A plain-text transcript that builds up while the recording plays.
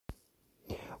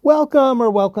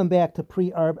Welcome back to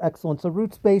Pre-Arb Excellence, a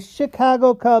roots-based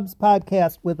Chicago Cubs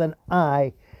podcast with an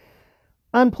eye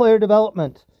on player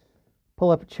development.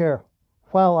 Pull up a chair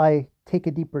while I take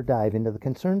a deeper dive into the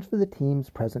concerns for the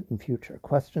team's present and future.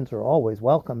 Questions are always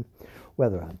welcome,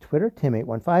 whether on Twitter,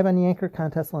 Tim815 on the Anchor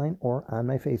contest line, or on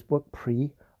my Facebook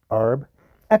Pre-Arb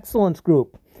Excellence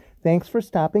group. Thanks for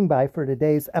stopping by for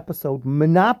today's episode,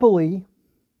 Monopoly,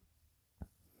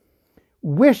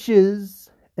 Wishes,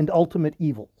 and Ultimate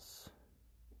Evils.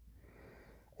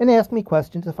 And ask me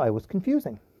questions if I was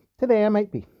confusing. Today I might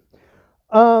be.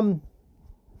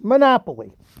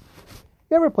 Monopoly.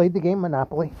 You ever played the game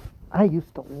Monopoly? I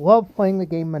used to love playing the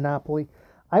game Monopoly.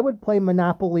 I would play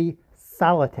Monopoly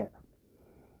Solitaire.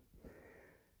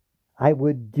 I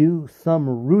would do some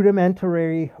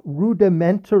rudimentary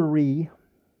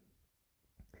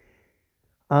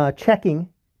checking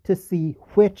to see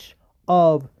which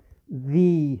of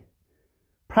the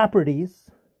properties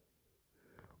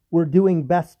were doing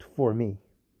best for me.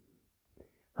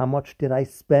 How much did I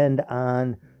spend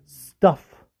on stuff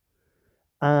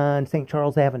on St.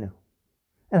 Charles Avenue?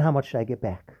 And how much did I get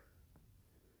back?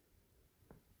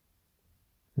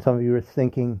 And some of you are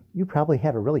thinking, you probably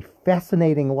had a really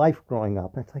fascinating life growing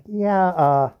up. And it's like,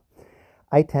 yeah,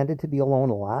 I tended to be alone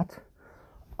a lot.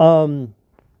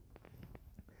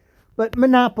 But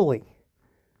Monopoly.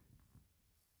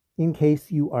 In case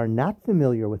you are not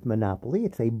familiar with Monopoly,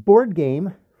 it's a board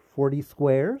game, 40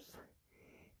 squares,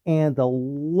 and the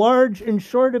large and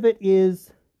short of it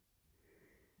is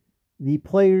the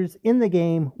players in the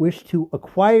game wish to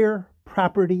acquire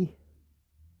property,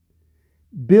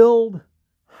 build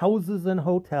houses and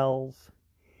hotels,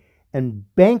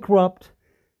 and bankrupt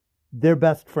their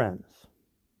best friends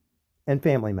and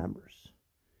family members.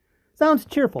 Sounds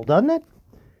cheerful, doesn't it?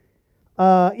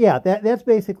 That's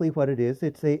basically what it is.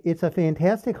 It's a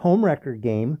fantastic home record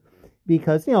game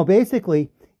because, basically,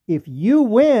 if you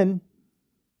win,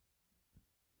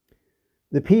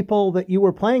 the people that you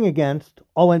were playing against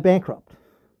all went bankrupt.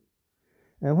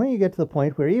 And when you get to the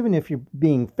point where even if you're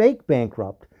being fake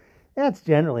bankrupt, that's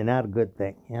generally not a good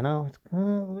thing. It's,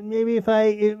 maybe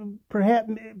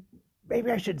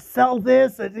maybe I should sell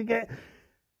this.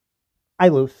 I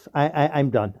lose.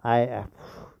 I'm done.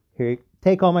 Here.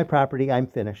 Take all my property. I'm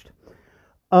finished.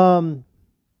 It's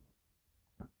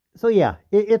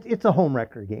a home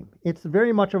record game. It's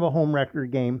very much of a home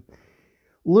record game.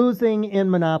 Losing in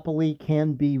Monopoly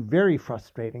can be very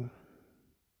frustrating.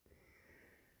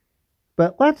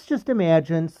 But let's just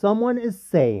imagine someone is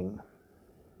saying,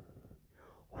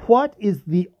 what is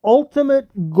the ultimate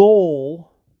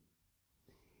goal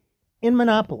in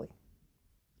Monopoly?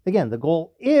 Again, the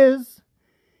goal is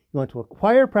you want to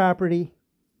acquire property,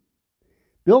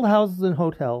 build houses and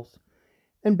hotels,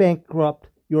 and bankrupt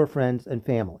your friends and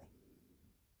family.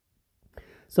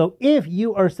 So if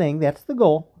you are saying that's the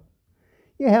goal,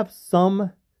 you have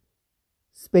some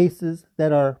spaces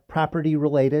that are property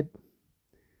related.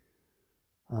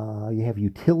 You have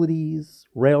utilities,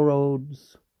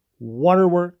 railroads,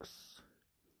 waterworks,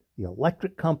 the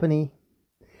electric company,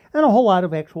 and a whole lot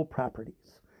of actual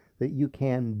properties that you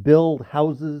can build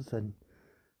houses and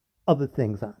other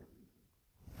things on.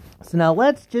 So now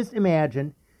let's just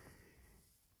imagine,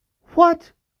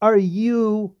 what are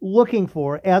you looking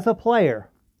for as a player?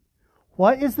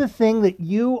 What is the thing that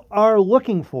you are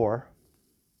looking for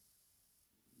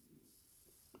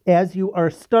as you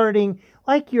are starting,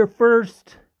 like your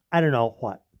first,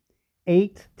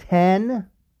 8, 10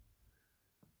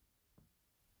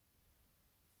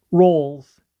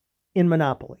 rolls in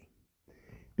Monopoly?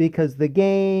 Because the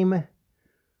game,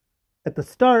 at the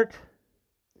start,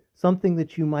 something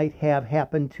that you might have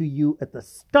happen to you at the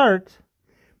start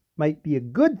might be a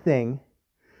good thing,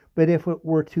 but if it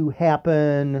were to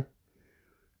happen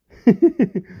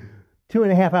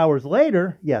 2.5 hours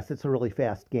later, yes, it's a really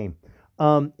fast game.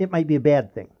 It might be a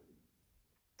bad thing.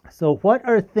 So what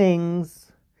are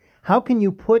things, how can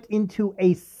you put into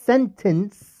a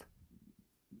sentence,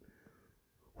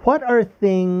 what are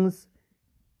things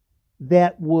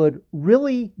that would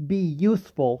really be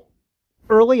useful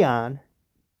early on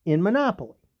in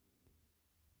Monopoly?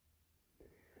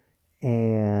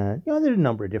 And, there's a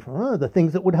number of different, the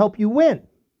things that would help you win.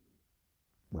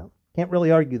 Well, can't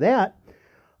really argue that.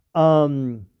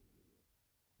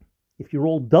 If you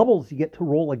roll doubles, you get to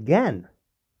roll again.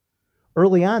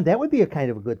 Early on, that would be a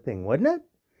kind of a good thing, wouldn't it?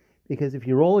 Because if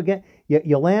you roll again,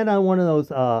 you land on one of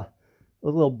those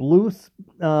little blue,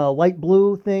 light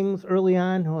blue things early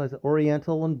on. What was it?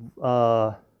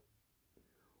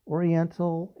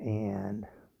 Oriental and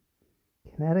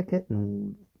Connecticut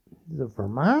and is it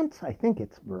Vermont? I think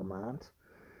it's Vermont.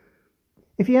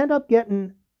 If you end up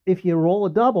getting if you roll a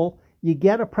double, you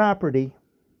get a property,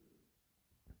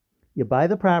 you buy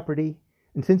the property,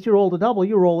 and since you rolled a double,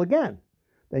 you roll again.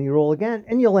 Then you roll again,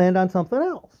 and you land on something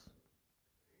else.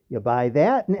 You buy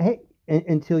that, and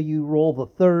until you roll the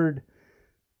third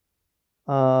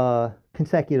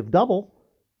consecutive double,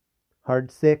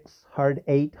 hard 6, hard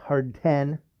 8, hard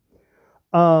 10.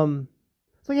 So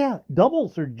yeah,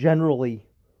 doubles are generally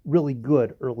really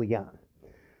good early on.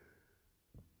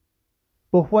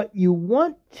 But what you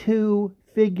want to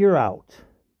figure out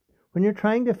when you're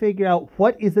trying to figure out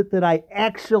what is it that I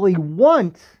actually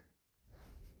want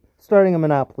starting a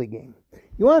Monopoly game,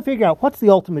 you want to figure out what's the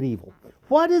ultimate evil.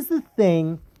 What is the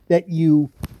thing that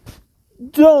you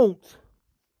don't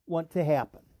want to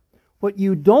happen? What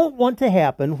you don't want to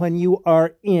happen when you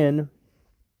are in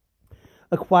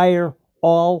acquire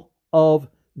all of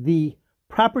the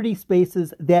property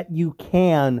spaces that you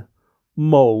can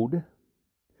mode.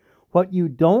 What you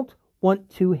don't want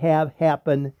to have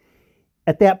happen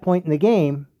at that point in the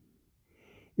game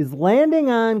is landing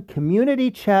on community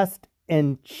chest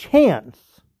and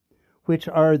chance, which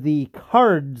are the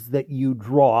cards that you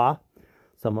draw.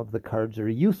 Some of the cards are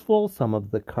useful, some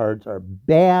of the cards are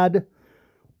bad.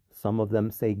 Some of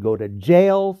them say go to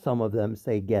jail, some of them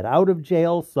say get out of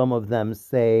jail, some of them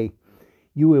say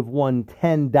you have won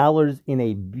 $10 in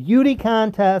a beauty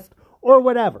contest, or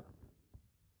whatever.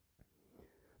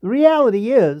 The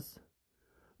reality is,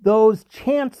 those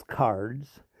chance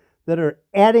cards that are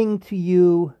adding to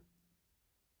you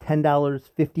 $10,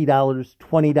 $50,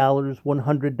 $20,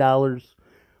 $100,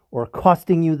 or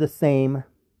costing you the same,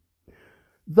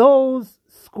 those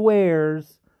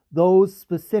squares, those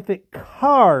specific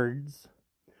cards,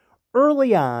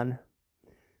 early on,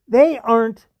 they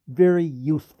aren't very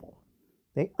useful.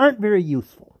 They aren't very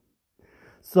useful.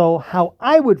 So how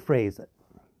I would phrase it,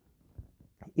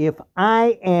 if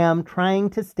I am trying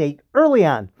to state early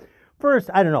on, first,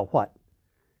 I don't know, what,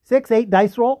 6, 8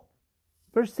 dice roll?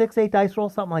 First 6, 8 dice roll,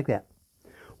 something like that.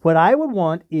 What I would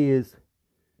want is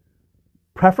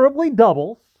preferably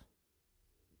doubles,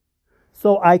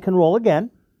 so I can roll again.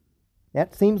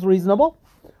 That seems reasonable.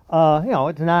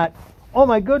 It's not, oh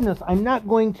my goodness, I'm not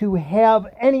going to have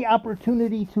any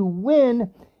opportunity to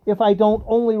win if I don't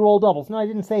only roll doubles. No, I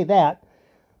didn't say that.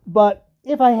 But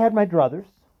if I had my druthers,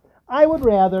 I would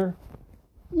rather,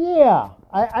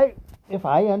 if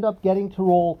I end up getting to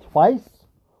roll twice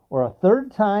or a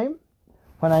third time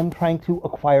when I'm trying to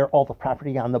acquire all the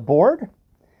property on the board,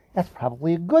 that's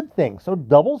probably a good thing. So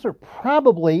doubles are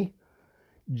probably,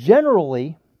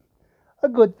 generally, a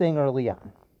good thing early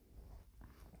on.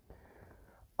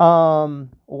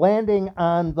 Landing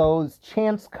on those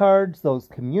chance cards, those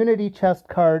community chest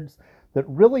cards that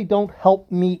really don't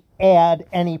help me add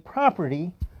any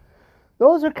property,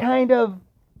 those are kind of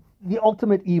the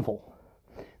ultimate evil.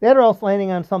 That or else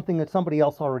landing on something that somebody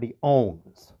else already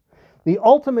owns. The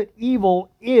ultimate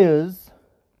evil is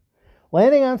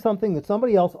landing on something that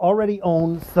somebody else already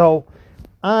owns, so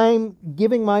I'm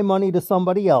giving my money to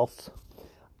somebody else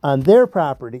on their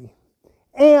property.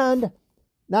 And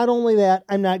not only that,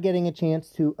 I'm not getting a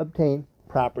chance to obtain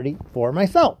property for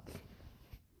myself.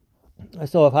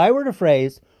 So if I were to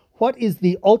phrase, what is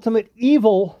the ultimate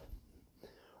evil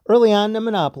early on in the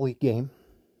Monopoly game?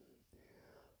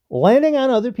 Landing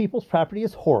on other people's property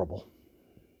is horrible.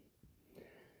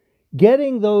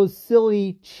 Getting those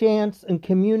silly chance and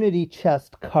community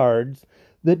chest cards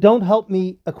that don't help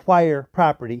me acquire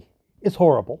property is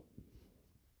horrible.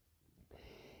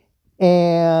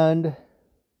 And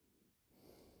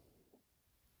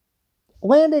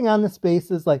landing on the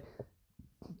spaces like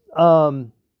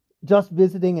just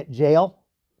visiting at jail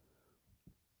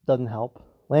doesn't help.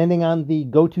 Landing on the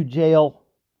go to jail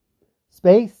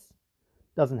space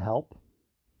doesn't help.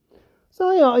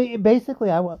 So,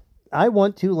 basically I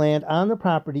want to land on the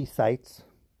property sites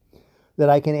that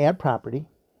I can add property,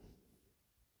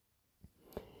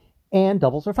 and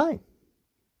doubles are fine.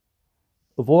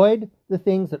 Avoid the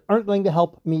things that aren't going to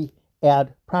help me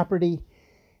add property,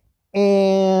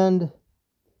 and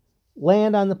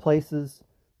land on the places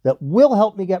that will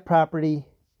help me get property,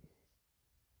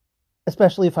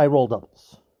 especially if I roll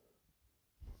doubles.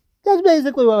 That's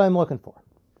basically what I'm looking for.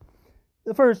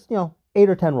 The first, 8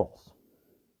 or 10 rolls.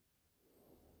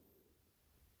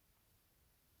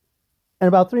 And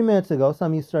about 3 minutes ago,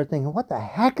 some of you start thinking, what the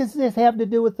heck does this have to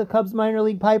do with the Cubs minor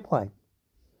league pipeline?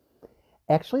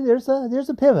 Actually, there's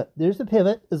a pivot. There's a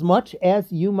pivot. As much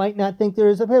as you might not think there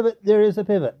is a pivot, there is a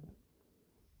pivot.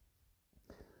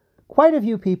 Quite a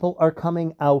few people are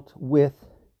coming out with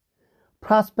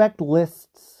prospect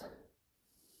lists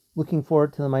looking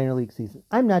forward to the minor league season.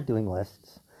 I'm not doing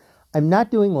lists.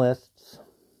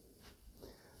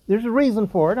 There's a reason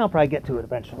for it, and I'll probably get to it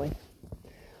eventually.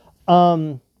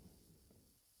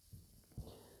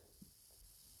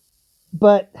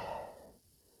 But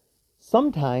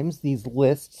sometimes these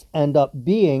lists end up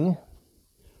being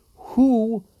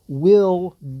who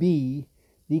will be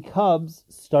the Cubs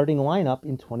starting lineup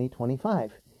in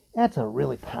 2025. That's a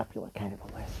really popular kind of a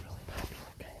list.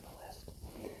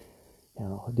 You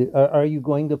know, are you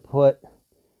going to put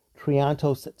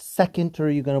Triantos at second, or are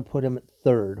you going to put him at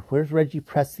third? Where's Reggie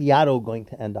Preciado going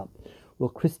to end up? Will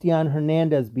Cristian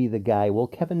Hernandez be the guy? Will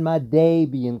Kevin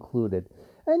Madej be included?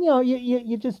 And,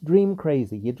 you just dream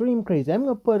crazy. You dream crazy. I'm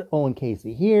going to put Owen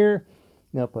Casey here.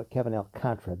 I'm going to put Kevin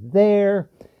Alcantara there.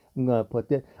 I'm going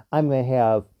to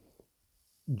have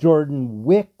Jordan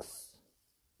Wicks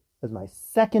as my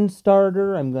second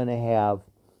starter. I'm going to have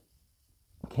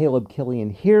Caleb Killian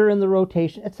here in the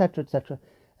rotation, etc., etc.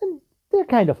 And they're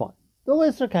kind of fun. The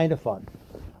lists are kind of fun.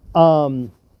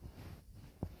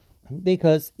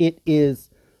 Because it is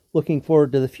looking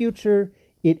forward to the future.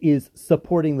 It is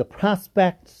supporting the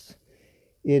prospects.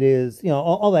 It is,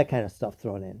 all that kind of stuff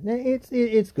thrown in.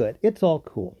 It's good. It's all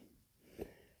cool.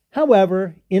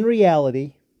 However, in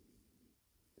reality,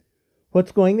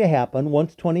 what's going to happen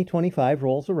once 2025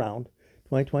 rolls around,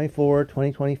 2024,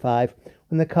 2025,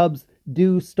 when the Cubs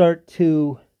do start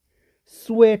to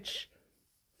switch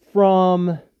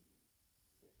from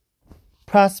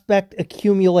prospect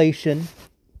accumulation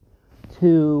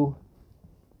to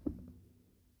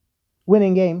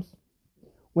winning games,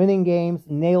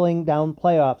 nailing down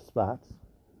playoff spots,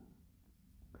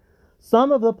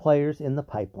 some of the players in the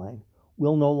pipeline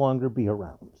will no longer be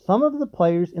around. Some of the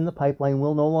players in the pipeline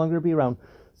will no longer be around.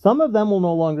 Some of them will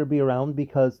no longer be around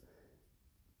because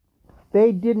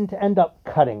they didn't end up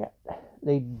cutting it.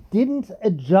 They didn't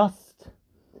adjust.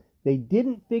 They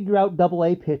didn't figure out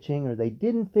AA pitching, or they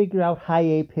didn't figure out high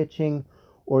A pitching,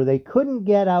 or they couldn't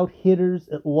get out hitters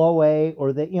at low A,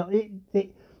 or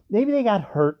maybe they got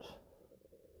hurt.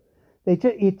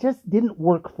 It just didn't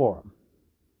work for them.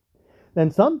 Then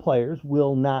some players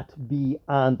will not be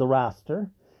on the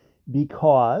roster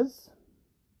because,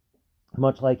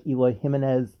 much like Eloy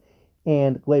Jimenez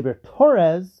and Gleyber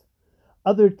Torres,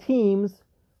 other teams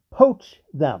poach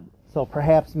them. So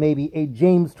perhaps maybe a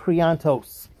James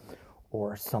Triantos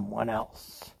or someone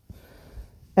else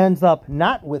ends up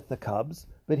not with the Cubs,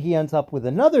 but he ends up with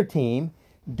another team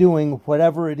doing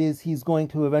whatever it is he's going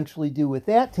to eventually do with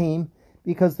that team,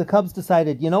 because the Cubs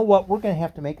decided, you know what, we're going to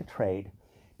have to make a trade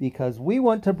because we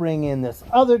want to bring in this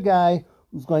other guy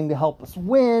who's going to help us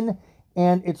win,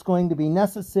 and it's going to be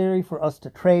necessary for us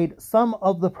to trade some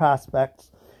of the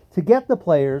prospects to get the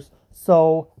players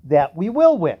so that we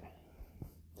will win.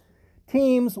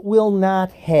 Teams will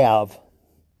not have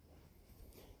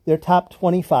their top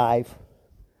 25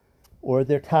 or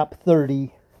their top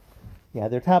 30,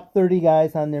 their top 30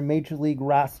 guys on their major league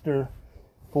roster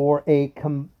for a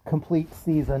complete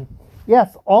season.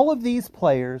 Yes, all of these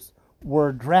players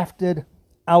were drafted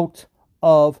out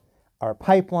of our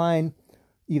pipeline,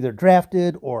 either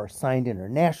drafted or signed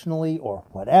internationally or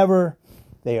whatever.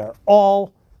 They are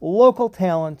all local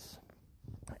talents.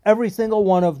 Every single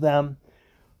one of them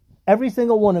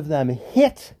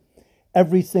hit,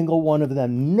 every single one of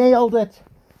them nailed it,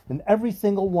 and every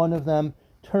single one of them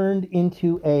turned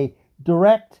into a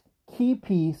direct key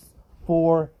piece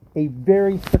for a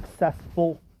very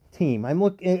successful team. I'm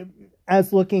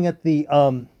looking at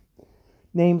the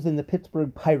names in the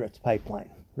Pittsburgh Pirates pipeline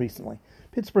recently.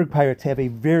 Pittsburgh Pirates have a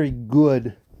very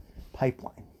good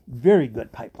pipeline. Very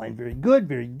good pipeline. Very good,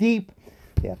 very deep.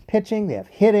 They have pitching, they have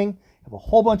hitting, they have a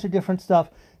whole bunch of different stuff.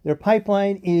 Their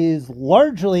pipeline is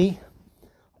largely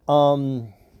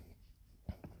less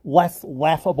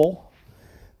laughable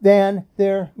than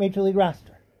their major league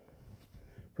roster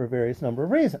for various number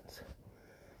of reasons.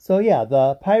 So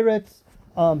the Pirates,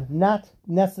 not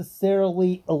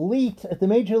necessarily elite at the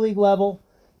major league level.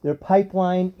 Their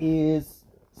pipeline is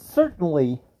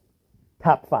certainly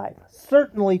top 5.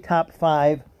 Certainly top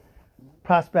 5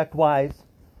 prospect-wise.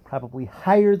 Probably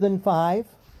higher than 5,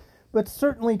 but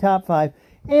certainly top 5.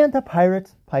 And the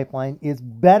Pirates pipeline is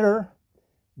better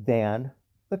than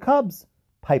the Cubs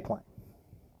pipeline.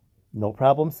 No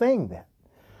problem saying that.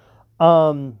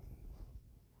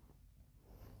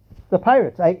 The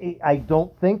Pirates, I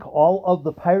don't think all of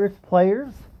the Pirates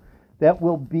players that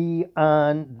will be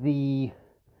on the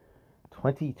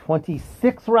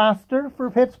 2026 roster for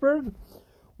Pittsburgh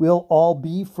will all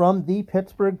be from the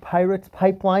Pittsburgh Pirates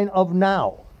pipeline of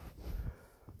now.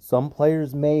 Some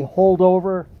players may hold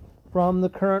over from the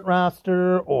current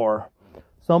roster, or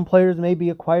some players may be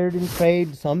acquired in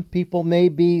trade. Some people may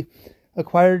be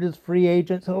acquired as free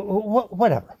agents,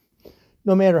 whatever.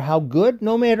 no matter how good,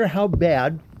 no matter how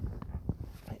bad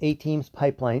a team's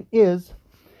pipeline is,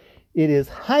 it is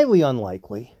highly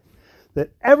unlikely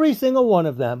that every single one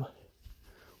of them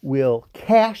will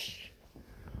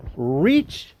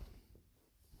reach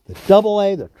the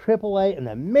AA, the AAA, and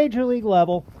the Major League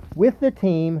level with the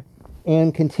team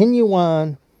and continue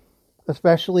on,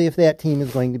 especially if that team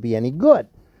is going to be any good.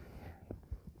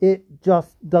 It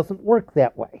just doesn't work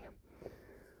that way.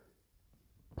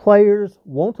 Players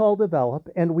won't all develop,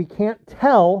 and we can't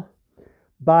tell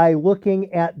by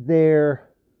looking at their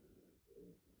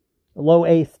low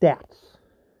A stats.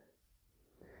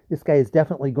 This guy is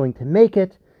definitely going to make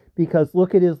it because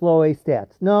look at his low A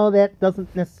stats. No, that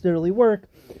doesn't necessarily work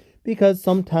because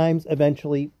sometimes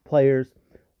eventually players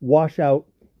wash out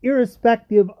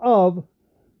irrespective of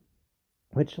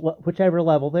whichever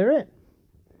level they're in.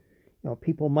 You know,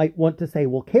 people might want to say,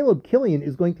 well, Caleb Killian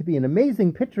is going to be an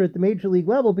amazing pitcher at the Major League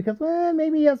level because,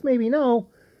 maybe yes, maybe no.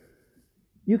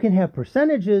 You can have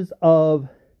percentages of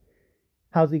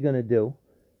how's he going to do.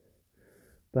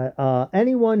 But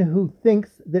anyone who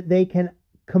thinks that they can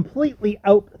completely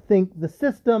outthink the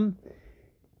system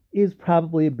is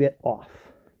probably a bit off.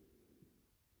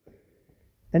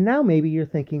 And now maybe you're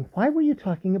thinking, why were you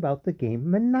talking about the game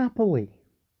Monopoly?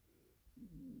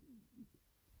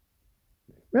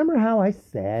 Remember how I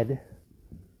said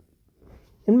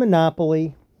in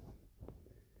Monopoly,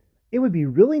 it would be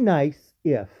really nice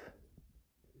if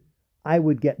I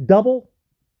would get double,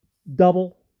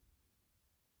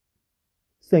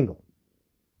 single.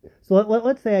 So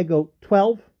let's say I go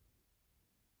 12,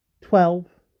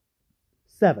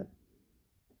 7.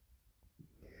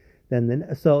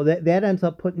 So that ends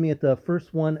up putting me at the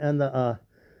first one on the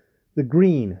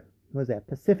green. What is that?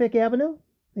 Pacific Avenue?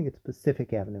 I think it's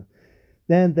Pacific Avenue.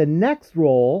 Then the next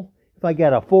roll, if I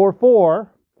get a 4-4,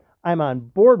 I'm on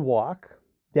Boardwalk.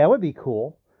 That would be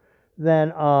cool.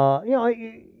 Then,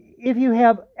 if you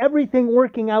have everything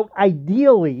working out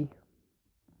ideally,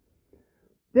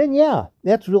 then yeah,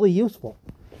 that's really useful.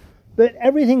 But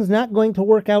everything's not going to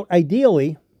work out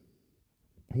ideally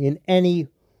in any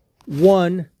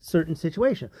one certain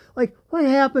situation. Like, what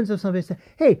happens if somebody says,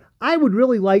 hey, I would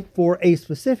really like for a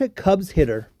specific Cubs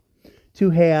hitter to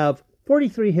have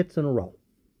 43 hits in a row.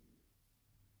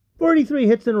 43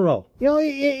 hits in a row. You know,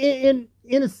 in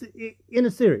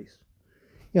a series.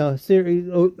 You know, series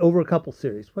over a couple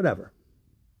series, whatever.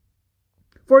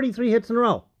 43 hits in a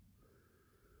row.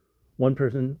 One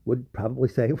person would probably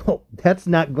say, well, that's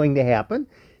not going to happen.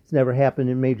 It's never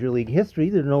happened in Major League history.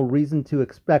 There's no reason to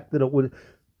expect that it would.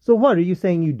 So what, are you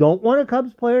saying you don't want a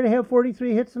Cubs player to have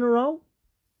 43 hits in a row?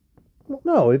 Well,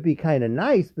 no, it'd be kind of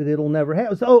nice, but it'll never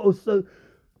happen. So,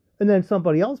 and then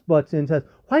somebody else butts in and says,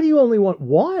 why do you only want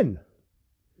one?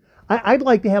 I'd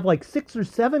like to have like 6 or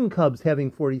 7 Cubs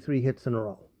having 43 hits in a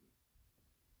row.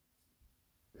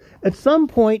 At some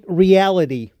point,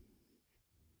 reality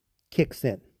kicks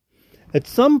in. At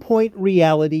some point,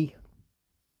 reality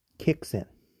kicks in.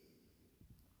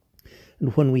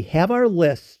 And when we have our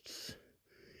lists,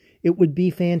 it would be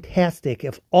fantastic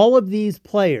if all of these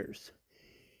players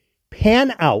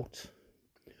pan out,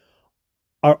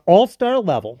 are all-star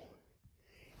level,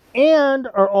 and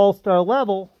are all-star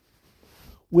level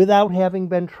without having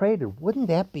been traded. Wouldn't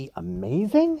that be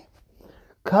amazing?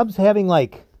 Cubs having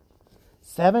like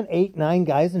 7, 8, 9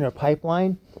 guys in their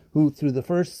pipeline who through the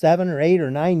first 7 or 8 or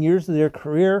 9 years of their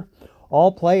career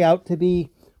all play out to be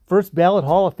first ballot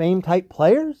Hall of Fame type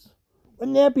players?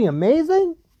 Wouldn't that be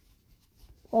amazing?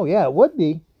 Oh yeah, it would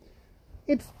be.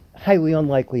 It's highly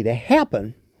unlikely to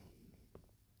happen.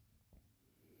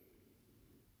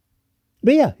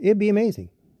 But yeah, it'd be amazing.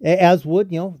 As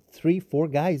would, 3, 4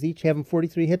 guys each having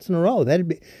 43 hits in a row. That'd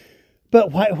be.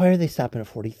 But why are they stopping at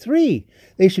 43?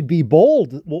 They should be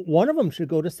bold. One of them should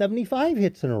go to 75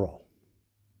 hits in a row.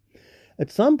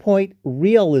 At some point,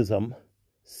 realism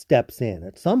steps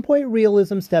in.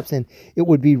 It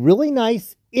would be really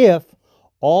nice if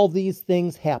all these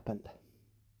things happened.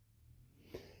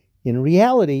 In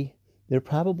reality, they're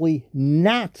probably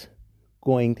not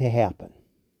going to happen.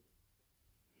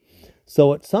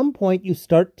 So at some point, you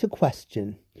start to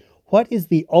question, what is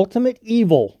the ultimate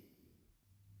evil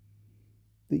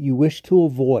that you wish to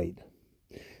avoid?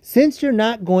 Since you're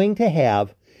not going to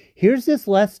have, here's this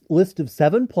list of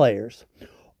 7 players.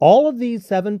 All of these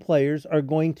 7 players are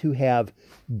going to have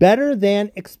better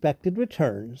than expected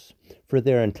returns for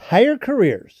their entire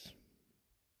careers.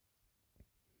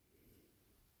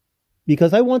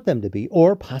 Because I want them to be,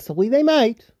 or possibly they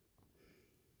might.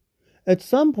 At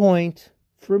some point,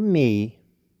 for me,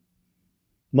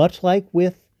 much like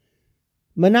with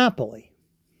Monopoly,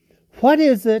 what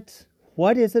is it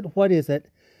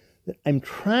that I'm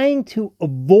trying to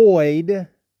avoid?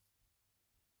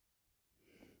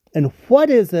 And what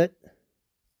is it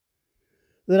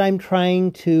that I'm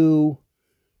trying to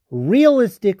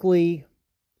realistically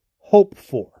hope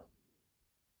for?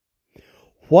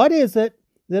 What is it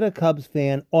that a Cubs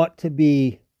fan ought to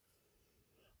be,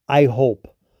 I hope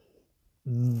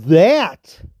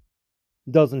that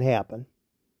doesn't happen?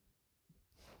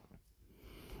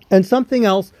 And something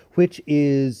else which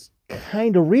is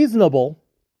kind of reasonable,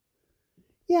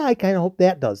 yeah, I kind of hope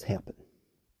that does happen.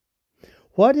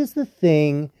 What is the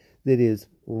thing that is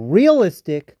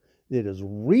realistic, that is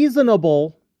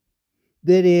reasonable,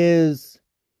 that is,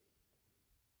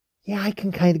 yeah, I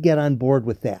can kind of get on board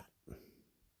with that?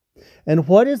 And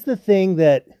what is the thing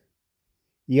that,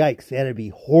 yikes, that'd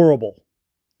be horrible?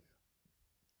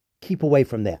 Keep away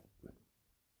from that.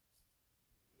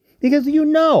 Because you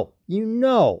know,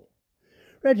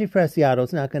 Reggie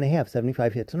Preciado's not going to have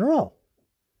 75 hits in a row.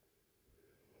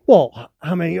 Well,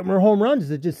 how many of them are home runs?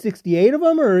 Is it just 68 of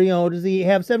them? Or, does he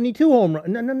have 72 home runs?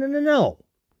 No.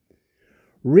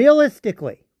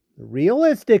 Realistically,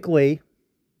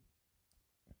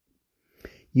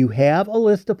 you have a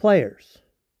list of players.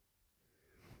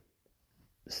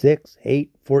 6,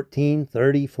 8, 14,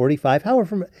 30, 45,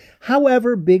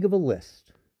 however big of a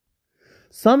list.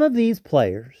 Some of these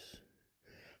players,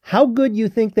 how good you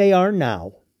think they are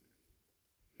now,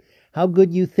 how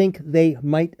good you think they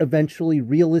might eventually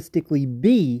realistically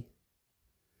be,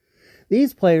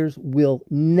 these players will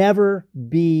never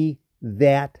be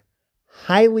that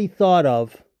highly thought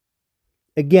of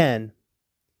again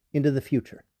into the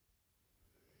future.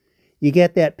 You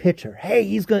get that pitcher. Hey,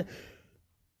 he's going to...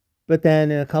 But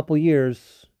then in a couple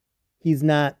years, he's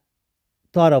not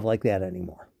thought of like that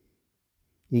anymore.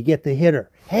 You get the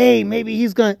hitter. Hey, maybe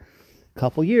he's going to... A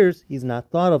couple years, he's not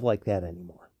thought of like that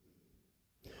anymore.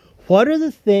 What are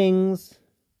the things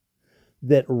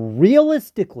that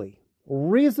realistically,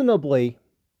 reasonably,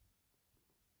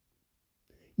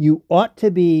 you ought to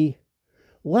be,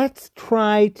 let's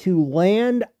try to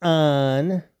land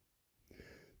on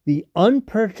the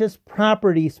unpurchased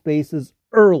property spaces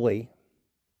early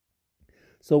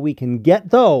so we can get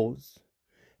those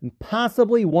and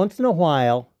possibly once in a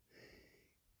while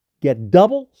get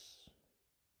doubles,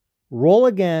 roll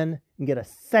again, and get a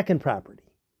second property?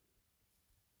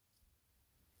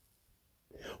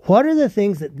 What are the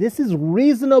things that this is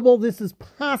reasonable, this is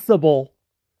possible?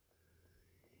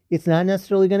 It's not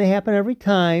necessarily going to happen every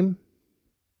time,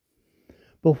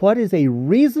 but what is a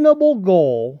reasonable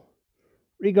goal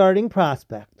regarding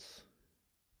prospects?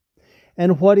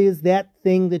 And what is that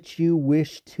thing that you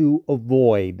wish to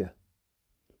avoid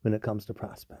when it comes to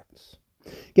prospects?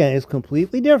 Again, it's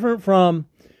completely different from,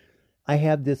 I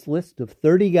have this list of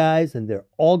 30 guys and they're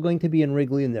all going to be in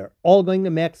Wrigley and they're all going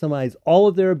to maximize all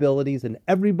of their abilities and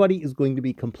everybody is going to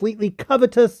be completely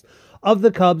covetous of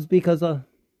the Cubs because of...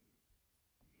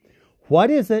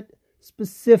 What is it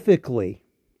specifically,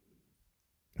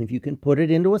 if you can put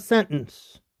it into a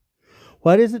sentence,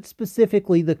 what is it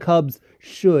specifically the Cubs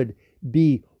should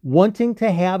be wanting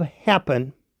to have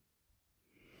happen,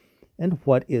 and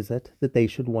what is it that they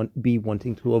should be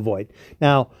wanting to avoid?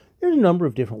 Now, there's a number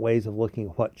of different ways of looking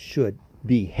at what should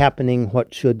be happening,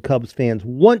 what should Cubs fans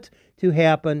want to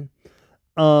happen,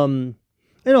 and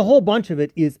a whole bunch of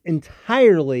it is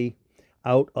entirely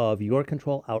out of your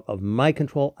control, out of my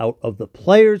control, out of the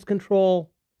players'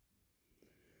 control.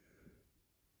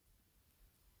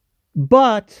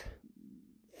 But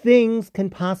things can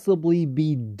possibly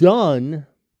be done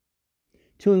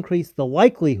to increase the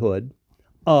likelihood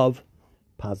of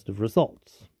positive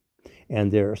results.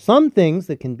 And there are some things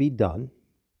that can be done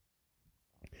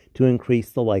to increase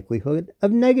the likelihood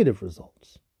of negative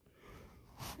results.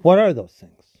 What are those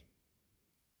things?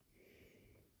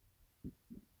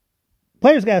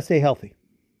 Players got to stay healthy.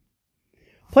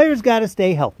 Players got to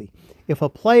stay healthy. If a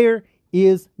player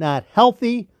is not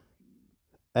healthy,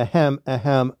 Miguel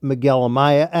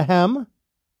Amaya,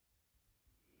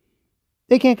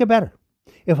 they can't get better.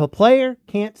 If a player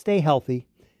can't stay healthy,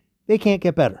 they can't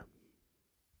get better.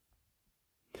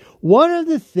 One of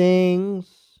the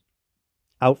things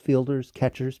outfielders,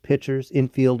 catchers, pitchers,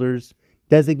 infielders,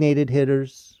 designated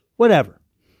hitters, whatever.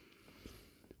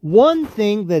 One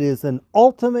thing that is an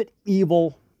ultimate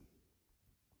evil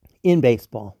in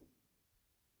baseball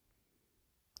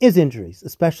is injuries,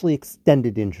 especially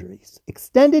extended injuries.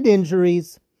 Extended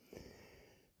injuries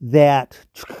that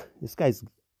this guy's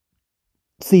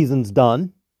season's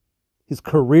done, his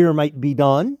career might be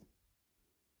done.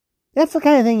 That's the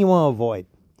kind of thing you want to avoid.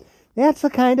 That's the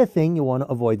kind of thing you want to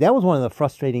avoid. That was one of the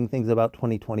frustrating things about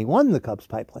 2021, the Cubs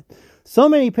pipeline. So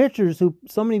many pitchers who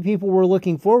so many people were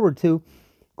looking forward to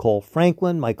Cole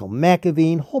Franklin, Michael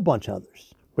McAveen, a whole bunch of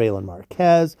others. Raylan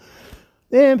Marquez.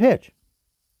 They didn't pitch.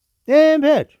 They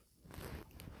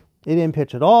didn't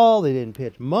pitch at all. They didn't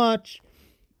pitch much.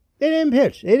 They didn't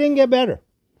pitch. They didn't get better.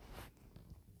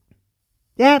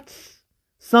 That's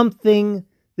something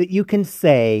that you can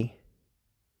say.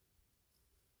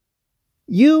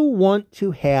 You want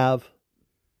to have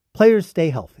players stay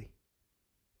healthy.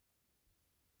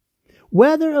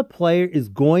 Whether a player is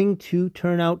going to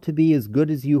turn out to be as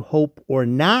good as you hope or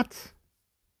not,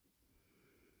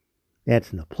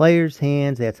 that's in the player's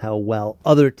hands. That's how well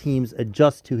other teams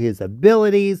adjust to his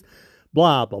abilities.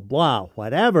 Blah, blah, blah,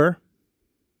 whatever.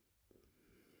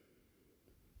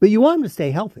 But you want him to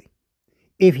stay healthy.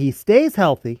 If he stays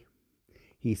healthy,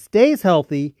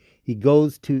 he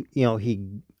goes to, he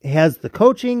has the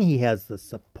coaching, he has the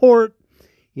support,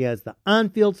 he has the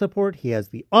on-field support, he has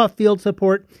the off-field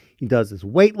support, he does his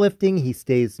weightlifting, he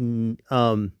stays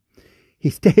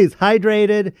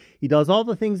hydrated, he does all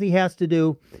the things he has to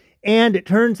do, and it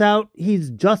turns out he's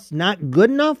just not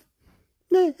good enough.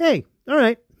 Hey, all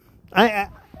right.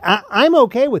 I'm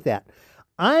okay with that.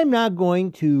 I'm not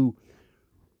going to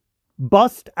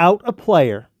bust out a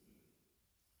player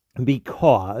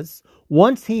because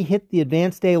once he hit the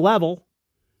advanced A level,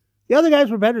 the other guys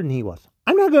were better than he was.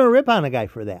 I'm not going to rip on a guy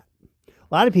for that. A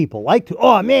lot of people like to,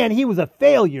 oh man, he was a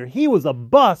failure. He was a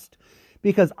bust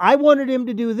because I wanted him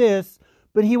to do this,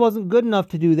 but he wasn't good enough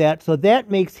to do that, so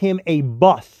that makes him a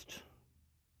bust.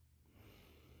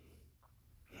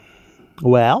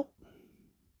 Well,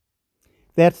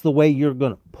 that's the way you're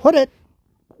going to put it.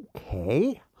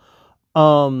 Okay.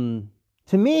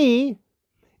 To me,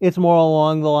 it's more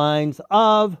along the lines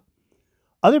of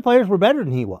other players were better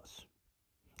than he was.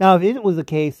 Now, if it was a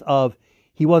case of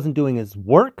he wasn't doing his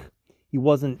work, he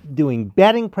wasn't doing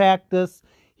batting practice,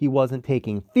 he wasn't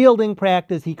taking fielding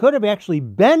practice, he could have actually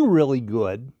been really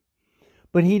good,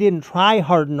 but he didn't try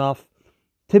hard enough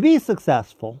to be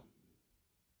successful,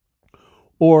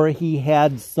 or he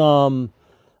had some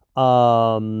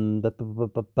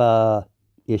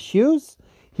issues.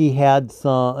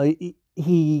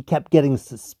 He kept getting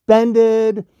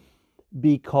suspended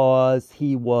because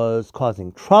he was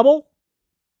causing trouble.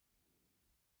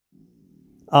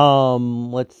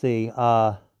 Let's see.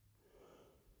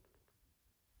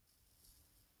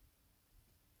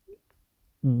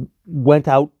 Went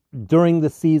out during the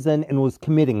season and was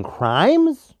committing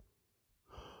crimes.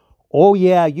 Oh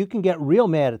yeah, you can get real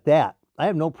mad at that. I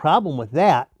have no problem with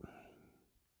that.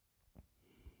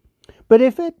 But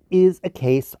if it is a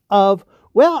case of,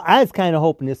 well, I was kind of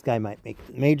hoping this guy might make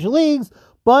the major leagues,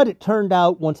 but it turned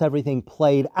out once everything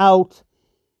played out,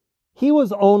 he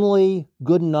was only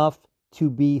good enough to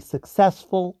be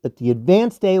successful at the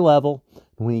advanced A level.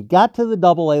 And when he got to the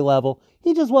double A level,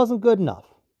 he just wasn't good enough.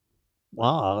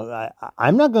 Well,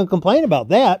 I'm not going to complain about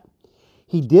that.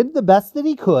 He did the best that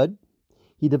he could.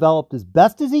 He developed as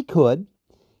best as he could.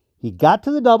 He got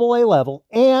to the double A level,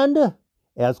 and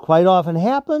as quite often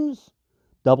happens,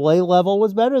 double A level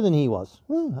was better than he was.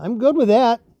 I'm good with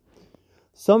that.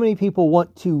 So many people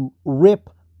want to rip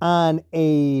on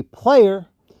a player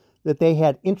that they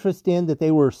had interest in, that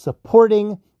they were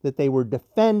supporting, that they were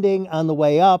defending on the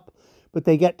way up, but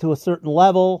they get to a certain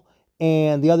level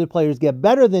and the other players get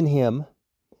better than him,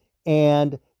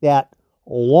 and that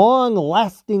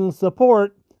long-lasting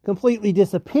support completely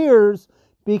disappears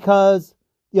because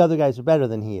the other guys are better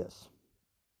than he is.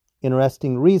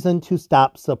 Interesting reason to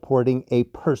stop supporting a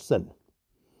person.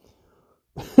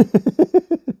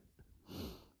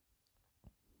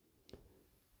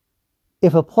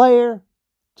 If a player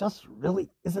just really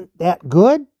isn't that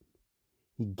good,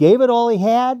 he gave it all he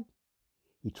had,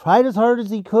 he tried as hard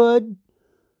as he could,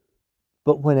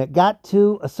 but when it got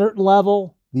to a certain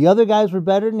level, the other guys were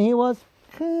better than he was,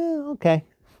 okay.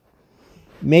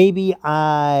 Maybe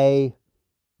I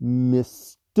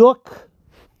mistook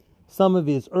some of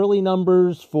his early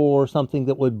numbers for something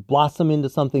that would blossom into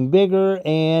something bigger,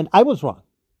 and I was wrong.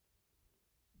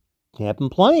 It happened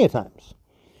plenty of times.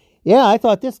 Yeah, I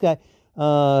thought this guy,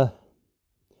 thought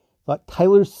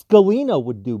Tyler Scalina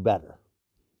would do better.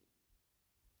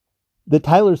 That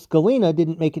Tyler Scalina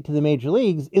didn't make it to the major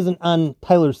leagues isn't on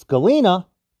Tyler Scalina.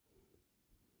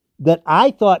 That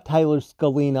I thought Tyler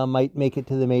Scalina might make it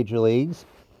to the major leagues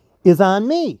is on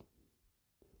me.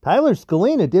 Tyler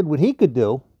Scalina did what he could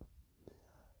do.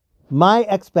 My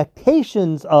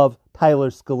expectations of Tyler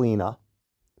Scalina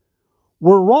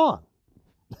were wrong.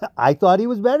 I thought he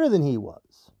was better than he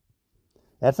was.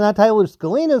 That's not Tyler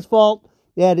Scalina's fault.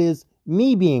 That is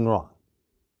me being wrong.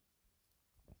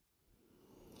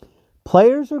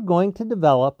 Players are going to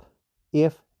develop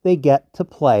if they get to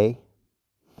play.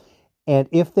 And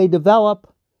if they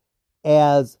develop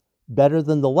as better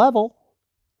than the level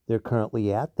they're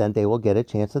currently at, then they will get a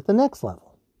chance at the next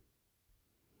level.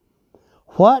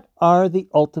 What are the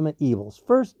ultimate evils?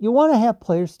 First, you want to have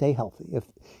players stay healthy.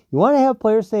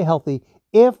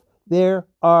 If there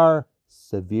are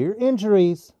severe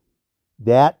injuries,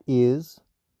 that is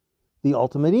the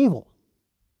ultimate evil.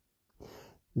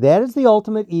 That is the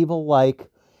ultimate evil, like,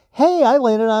 hey, I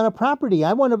landed on a property.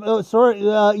 I want to,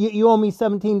 you owe me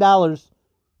 $17,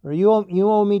 or you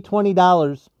owe me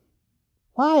 $20.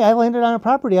 Why? I landed on a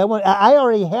property. I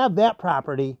already have that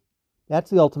property. That's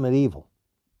the ultimate evil.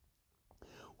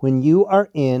 When you are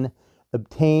in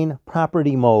obtain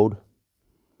property mode,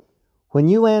 when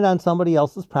you land on somebody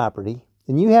else's property,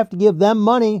 and you have to give them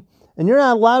money, and you're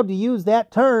not allowed to use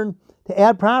that turn to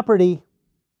add property,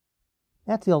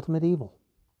 that's the ultimate evil.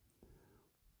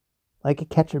 Like a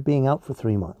catcher being out for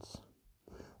 3 months.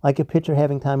 Like a pitcher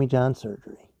having Tommy John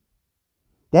surgery.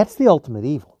 That's the ultimate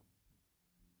evil.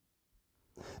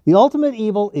 The ultimate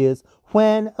evil is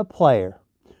when a player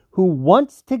who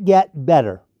wants to get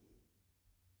better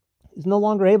is no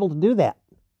longer able to do that.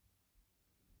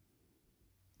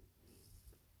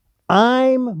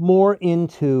 I'm more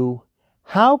into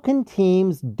how can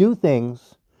teams do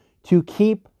things to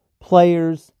keep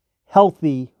players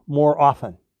healthy more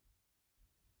often.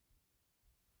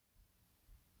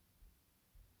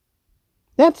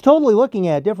 That's totally looking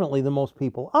at it differently than most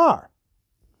people are.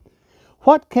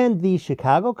 What can the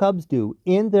Chicago Cubs do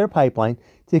in their pipeline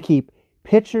to keep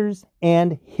pitchers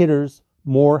and hitters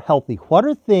more healthy? What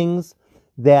are things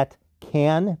that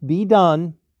can be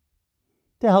done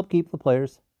to help keep the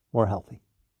players more healthy?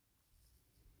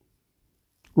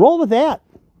 Roll with that.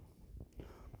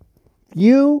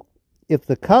 If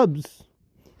the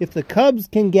Cubs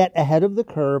can get ahead of the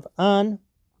curve on,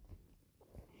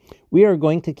 we are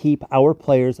going to keep our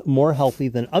players more healthy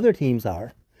than other teams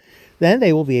are, then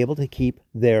they will be able to keep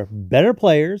their better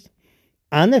players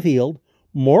on the field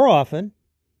more often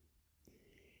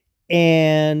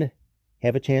and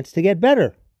have a chance to get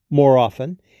better more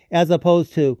often, as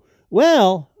opposed to,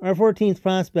 well, our 14th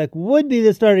prospect would be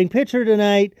the starting pitcher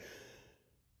tonight,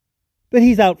 but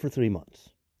he's out for 3 months,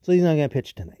 so he's not going to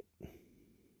pitch tonight.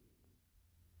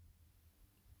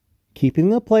 Keeping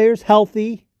the players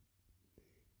healthy,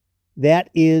 that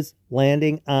is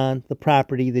landing on the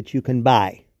property that you can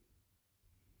buy.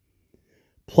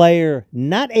 Player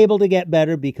not able to get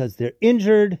better because they're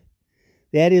injured,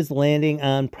 that is landing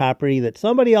on property that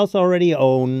somebody else already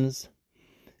owns.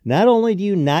 Not only do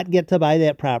you not get to buy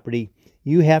that property,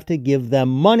 you have to give them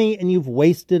money and you've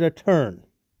wasted a turn.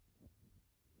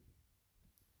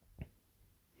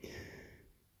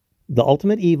 The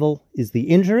ultimate evil is the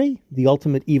injury. The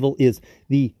ultimate evil is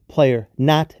the player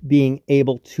not being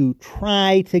able to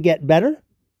try to get better.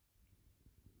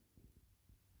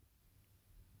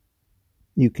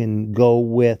 You can go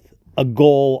with a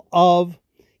goal of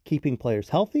keeping players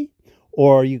healthy,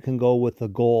 or you can go with the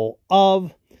goal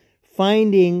of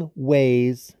finding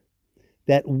ways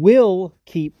that will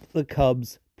keep the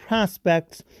Cubs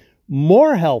prospects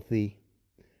more healthy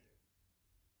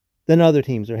than other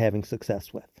teams are having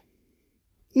success with.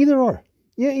 Either or.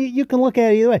 You can look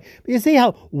at it either way. But you see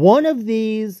how one of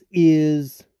these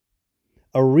is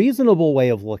a reasonable way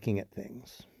of looking at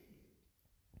things.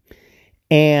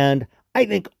 And I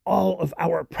think all of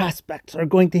our prospects are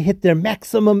going to hit their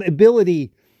maximum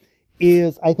ability.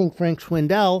 I think Frank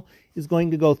Schwindel is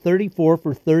going to go 34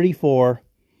 for 34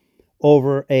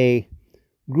 over a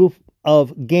group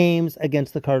of games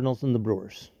against the Cardinals and the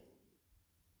Brewers.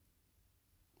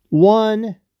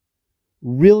 One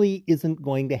really isn't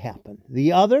going to happen.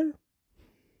 The other,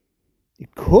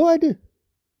 it could.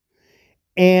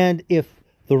 And if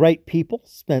the right people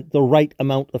spent the right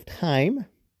amount of time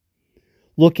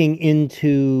looking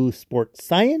into sports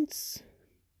science,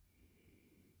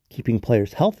 keeping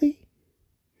players healthy,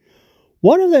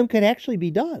 one of them could actually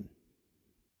be done.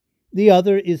 The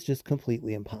other is just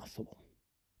completely impossible.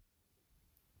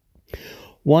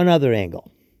 One other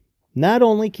angle. Not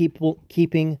only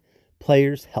keeping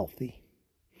players healthy.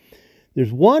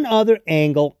 There's one other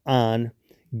angle on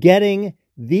getting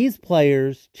these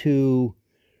players to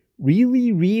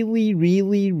really, really,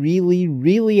 really, really,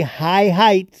 really high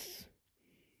heights,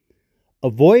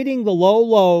 avoiding the low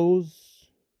lows,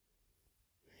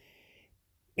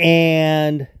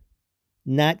 and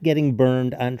not getting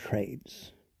burned on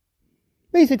trades.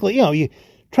 Basically,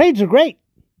 trades are great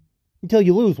until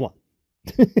you lose one.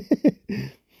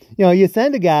 You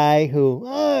send a guy who,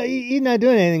 he's not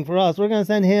doing anything for us. We're going to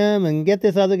send him and get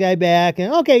this other guy back.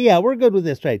 And okay, yeah, we're good with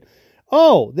this trade.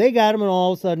 Oh, they got him and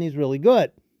all of a sudden he's really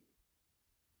good.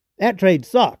 That trade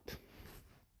sucked.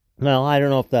 Well, I don't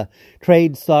know if the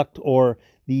trade sucked or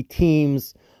the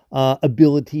team's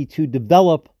ability to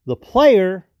develop the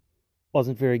player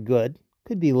wasn't very good.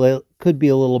 Could be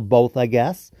a little both, I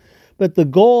guess. But the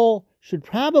goal should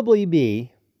probably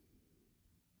be,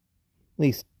 at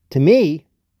least to me,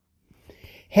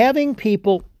 having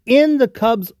people in the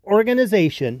Cubs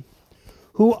organization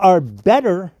who are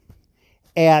better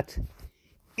at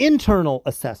internal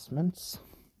assessments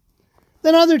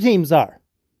than other teams are.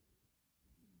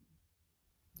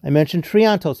 I mentioned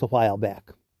Triantos a while back.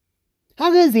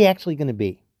 How good is he actually going to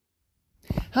be?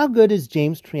 How good is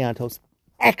James Triantos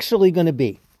actually going to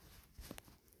be?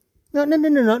 No. Not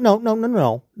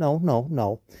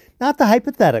the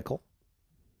hypothetical.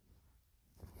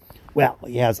 Well,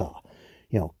 he has a,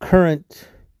 current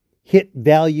hit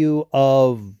value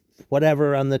of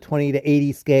whatever on the 20 to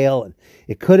 80 scale, and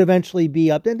it could eventually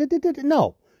be up.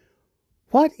 No.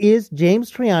 What is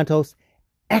James Triantos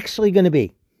actually going to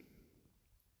be?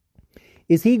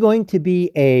 Is he going to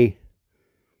be a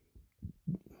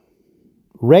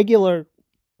regular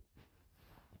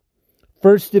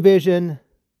first division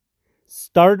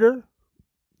starter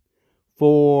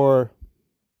for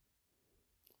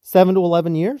 7 to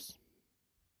 11 years?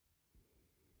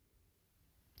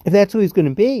 If that's who he's going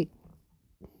to be,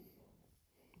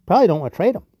 probably don't want to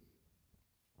trade him.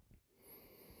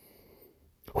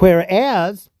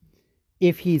 Whereas,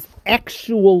 if he's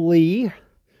actually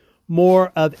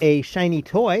more of a shiny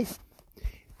toy,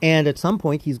 and at some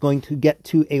point he's going to get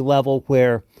to a level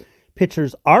where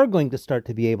pitchers are going to start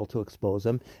to be able to expose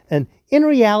him, and in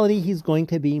reality he's going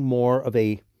to be more of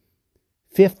a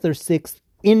 5th or 6th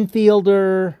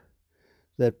infielder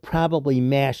that probably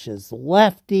mashes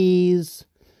lefties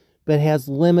but has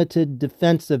limited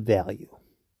defensive value.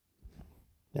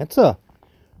 That's a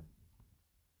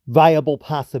viable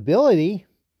possibility,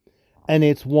 and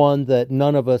it's one that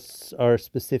none of us are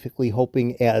specifically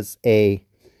hoping as a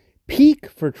peak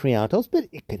for Triantos, but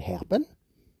it could happen.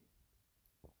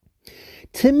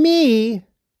 To me,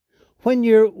 when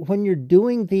you're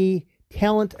doing the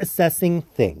talent assessing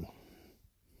thing,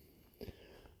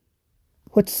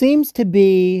 what seems to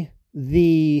be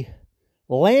the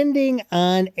landing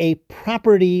on a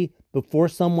property before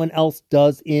someone else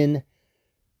does in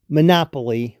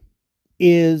Monopoly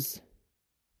is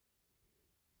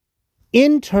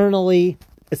internally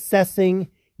assessing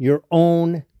your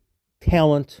own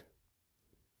talent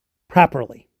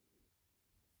properly.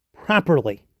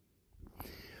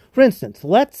 For instance,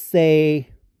 let's say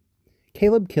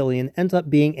Caleb Killian ends up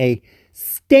being a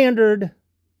standard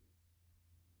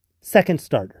second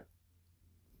starter.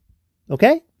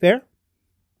 Okay? Fair?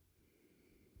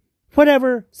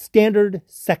 Whatever standard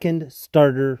second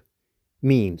starter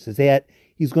means. Is that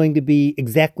he's going to be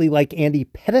exactly like Andy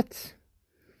Pettitte?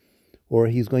 Or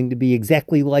he's going to be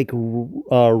exactly like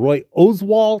Roy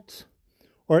Oswalt?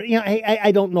 Or,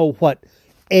 I don't know what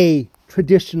a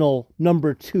traditional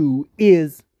number 2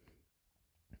 is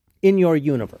in your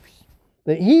universe.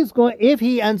 But if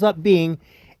he ends up being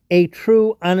a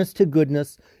true,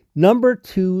 honest-to-goodness number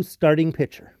 2 starting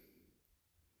pitcher,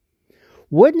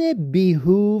 wouldn't it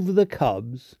behoove the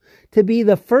Cubs to be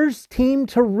the first team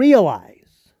to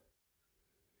realize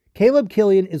Caleb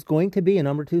Killian is going to be a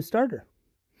number 2 starter?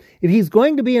 If he's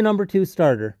going to be a number 2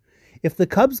 starter, if the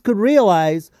Cubs could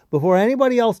realize before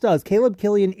anybody else does, Caleb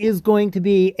Killian is going to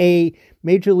be a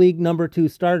major league number 2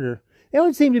 starter, that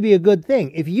would seem to be a good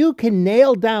thing. If you can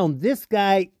nail down this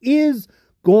guy is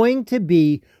going to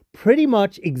be pretty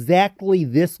much exactly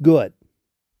this good,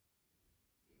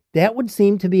 that would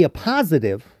seem to be a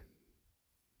positive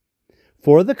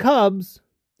for the Cubs,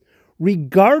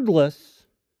 regardless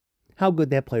how good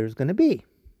that player is going to be.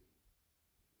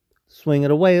 Swing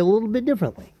it away a little bit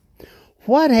differently.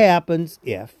 What happens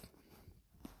if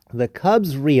the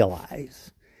Cubs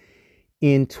realize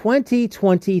in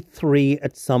 2023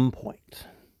 at some point,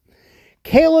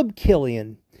 Caleb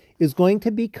Killian is going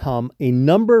to become a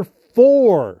number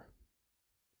 4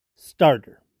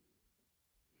 starter?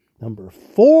 Number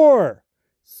 4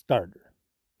 starter.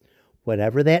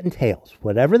 Whatever that entails,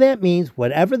 whatever that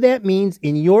means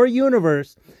in your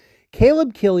universe,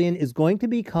 Caleb Killian is going to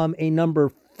become a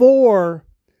number 4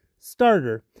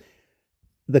 starter.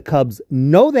 The Cubs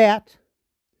know that.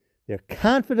 They're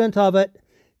confident of it.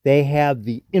 They have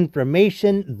the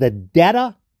information, the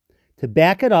data to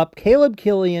back it up. Caleb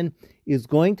Killian is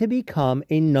going to become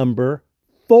a number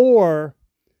 4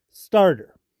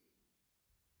 starter.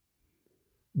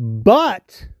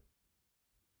 But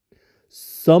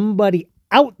somebody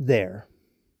out there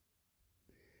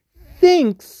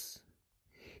thinks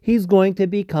he's going to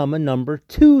become a number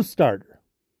 2 starter.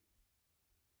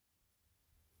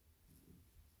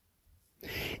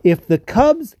 If the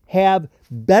Cubs have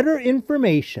better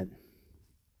information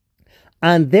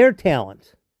on their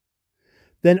talent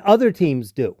than other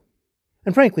teams do,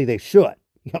 and frankly, they should.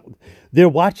 They're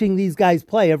watching these guys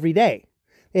play every day.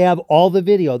 They have all the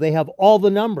video. They have all the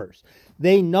numbers.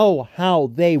 They know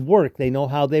how they work. They know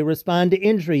how they respond to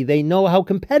injury. They know how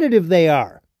competitive they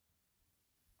are.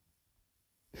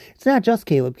 It's not just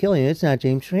Caleb Killian. It's not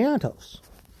James Triantos.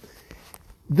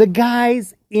 The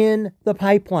guys in the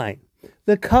pipeline,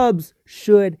 the Cubs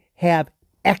should have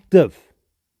active,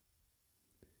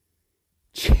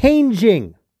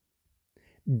 changing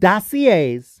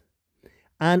dossiers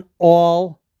on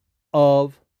all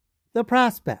of the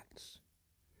prospects.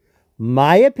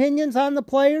 My opinions on the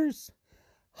players,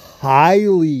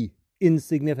 highly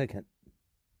insignificant.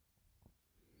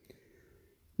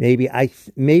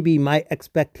 Maybe my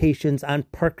expectations on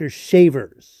Parker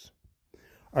Shavers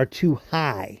are too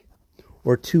high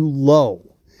or too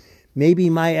low. Maybe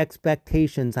my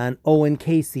expectations on Owen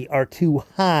Casey are too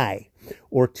high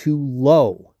or too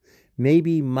low.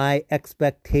 Maybe my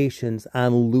expectations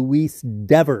on Luis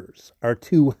Devers are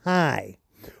too high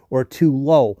or too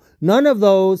low. None of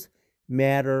those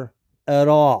matter at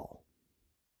all.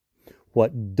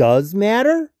 What does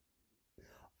matter?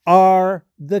 Are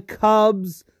the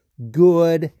Cubs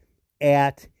good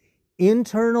at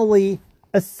internally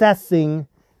assessing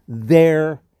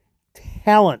their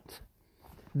talent?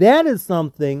 That is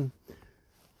something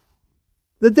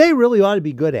that they really ought to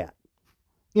be good at.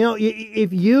 You know,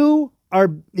 if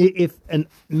a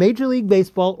Major League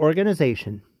Baseball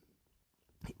organization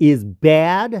is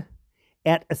bad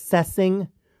at assessing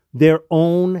their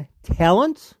own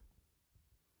talent,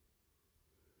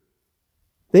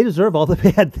 they deserve all the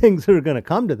bad things that are going to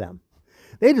come to them.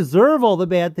 They deserve all the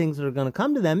bad things that are going to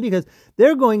come to them because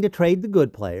they're going to trade the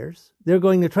good players. They're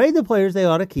going to trade the players they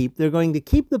ought to keep. They're going to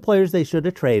keep the players they should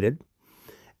have traded.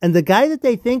 And the guy that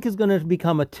they think is going to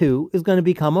become a 2 is going to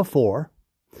become a 4.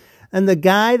 And the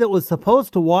guy that was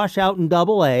supposed to wash out in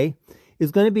Double-A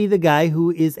is going to be the guy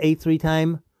who is a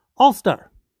 3-time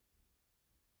All-Star.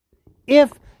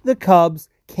 If the Cubs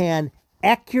can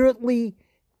accurately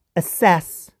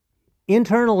assess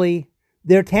internally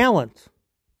their talent,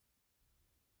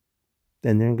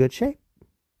 then they're in good shape.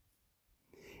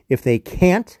 If they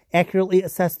can't accurately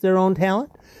assess their own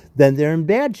talent, then they're in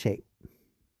bad shape.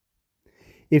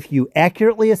 If you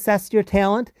accurately assess your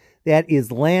talent that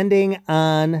is landing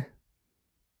on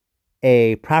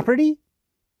a property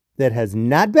that has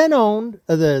not been owned,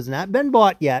 that has not been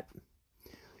bought yet,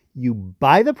 you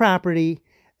buy the property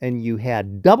and you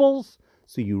had doubles,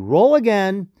 so you roll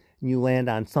again, and you land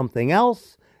on something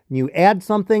else, and you add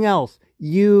something else.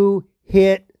 You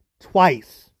hit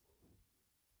twice.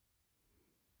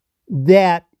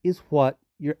 That is what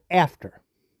you're after.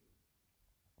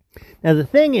 Now, the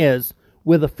thing is,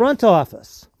 with a front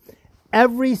office,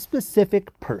 every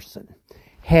specific person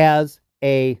has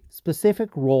a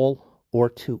specific role or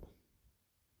two.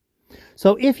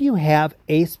 So if you have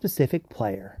a specific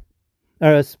player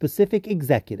or a specific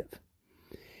executive,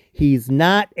 he's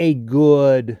not a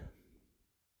good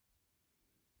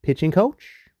pitching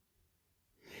coach.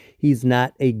 He's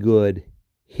not a good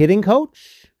hitting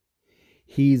coach.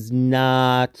 He's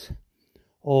not,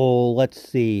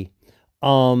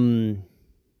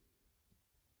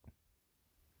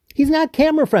 he's not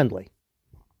camera friendly.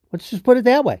 Let's just put it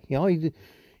that way. You know,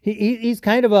 he's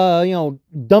kind of a,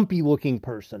 dumpy looking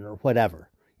person or whatever.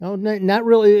 Not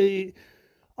really.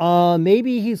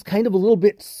 Maybe he's kind of a little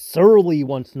bit surly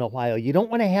once in a while. You don't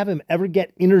want to have him ever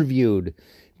get interviewed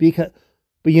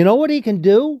but you know what he can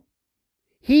do?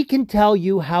 He can tell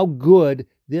you how good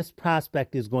this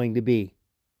prospect is going to be.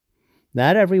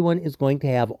 Not everyone is going to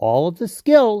have all of the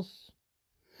skills,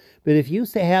 but if you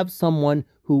have someone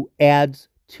who adds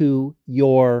to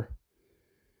your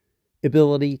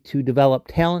ability to develop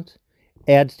talent,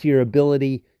 adds to your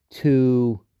ability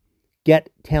to get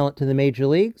talent to the major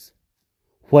leagues,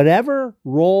 whatever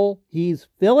role he's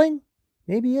filling,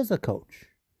 maybe he is a coach.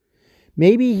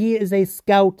 Maybe he is a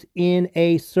scout in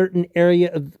a certain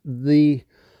area of the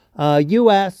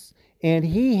U.S., and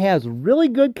he has really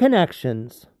good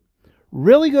connections,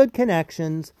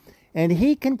 and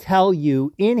he can tell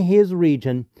you in his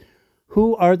region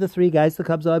who are the 3 guys the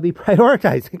Cubs ought to be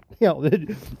prioritizing.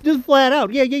 Just flat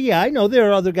out. Yeah. I know there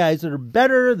are other guys that are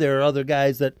better. There are other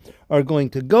guys that are going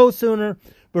to go sooner.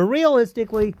 But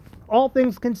realistically, all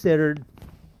things considered,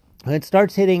 when it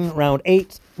starts hitting round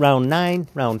 8, round 9,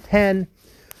 round 10,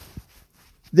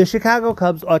 the Chicago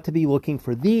Cubs ought to be looking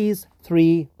for these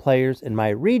 3 players in my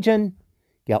region.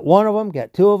 Get one of them,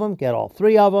 get 2 of them, get all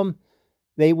 3 of them.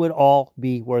 They would all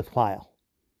be worthwhile.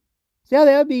 See how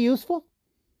that would be useful?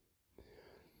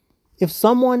 if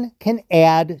someone can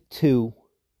add to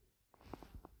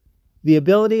the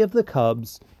ability of the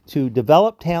Cubs to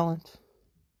develop talent,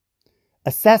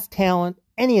 assess talent,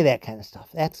 any of that kind of stuff,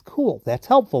 that's cool, that's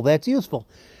helpful, that's useful.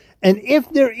 And if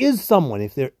there is someone,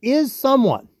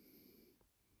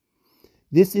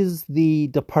 this is the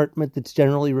department that's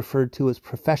generally referred to as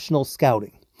professional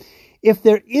scouting. If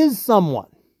there is someone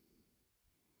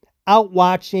out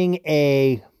watching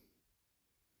a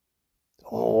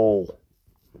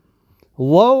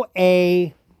low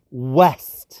A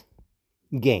West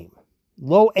game,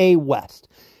 low A West.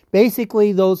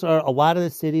 Basically, those are a lot of the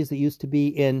cities that used to be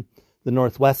in the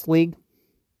Northwest League.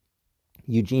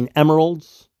 Eugene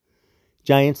Emeralds,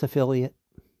 Giants affiliate.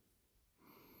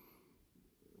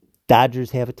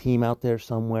 Dodgers have a team out there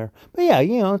somewhere. But yeah,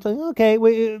 it's like, okay,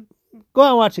 go out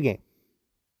and watch the game.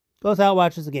 Goes out,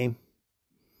 watches the game.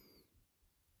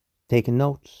 Taking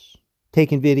notes,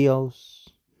 taking videos,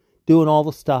 doing all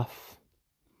the stuff.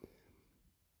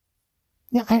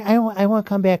 Yeah, I want to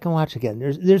come back and watch again.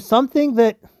 There's something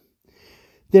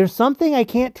I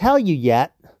can't tell you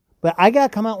yet, but I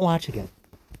got to come out and watch again.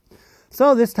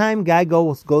 So this time, guy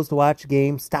goes to watch a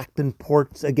game, Stockton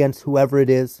Ports against whoever it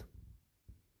is.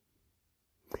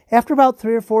 After about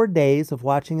 3 or 4 days of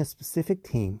watching a specific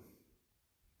team,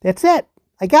 that's it.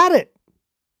 I got it.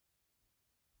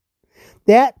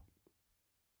 That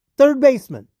third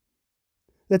baseman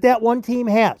that one team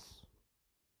has,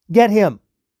 get him.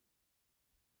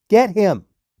 Get him.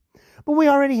 But we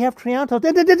already have Trianto.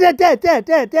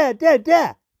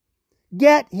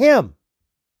 Get him.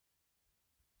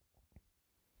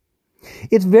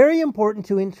 It's very important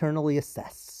to internally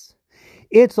assess.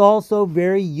 It's also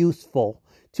very useful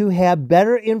to have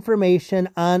better information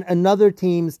on another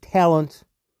team's talent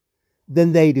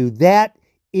than they do. That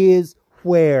is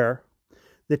where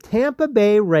the Tampa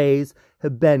Bay Rays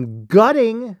have been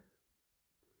gutting,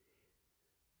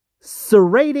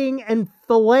 serrating, and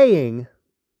filleting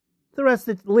the rest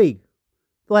of the league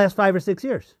the last 5 or 6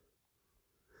 years.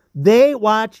 They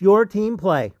watch your team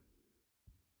play.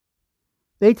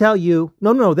 They tell you,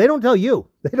 no, they don't tell you.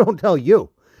 They don't tell you.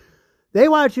 They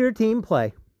watch your team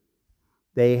play.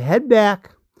 They head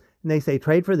back and they say,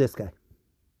 trade for this guy.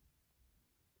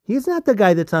 He's not the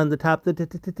guy that's on the top.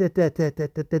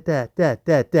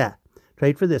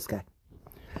 Trade for this guy.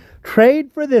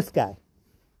 Trade for this guy.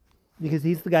 Because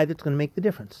he's the guy that's going to make the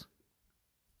difference.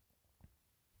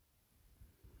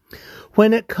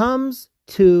 When it comes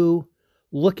to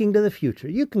looking to the future,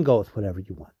 you can go with whatever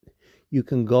you want. You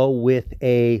can go with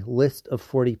a list of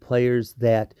 40 players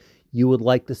that you would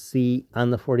like to see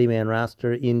on the 40-man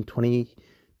roster in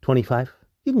 2025.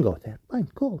 You can go with that. Fine,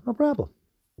 cool, no problem.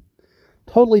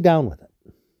 Totally down with it.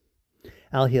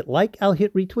 I'll hit like, I'll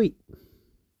hit retweet.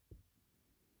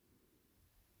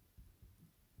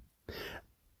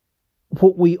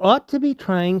 What we ought to be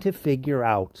trying to figure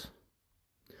out,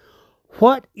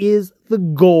 what is the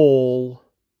goal?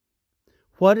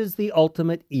 What is the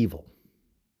ultimate evil?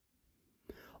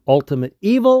 Ultimate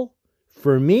evil,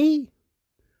 for me,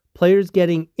 players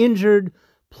getting injured,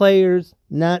 players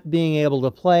not being able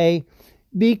to play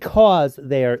because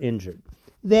they are injured.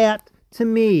 That, to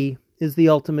me, is the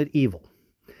ultimate evil.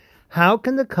 How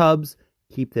can the Cubs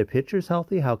keep their pitchers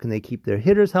healthy? How can they keep their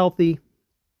hitters healthy?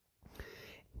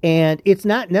 And it's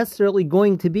not necessarily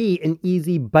going to be an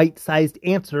easy, bite-sized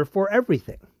answer for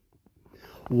everything.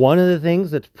 One of the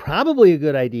things that's probably a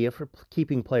good idea for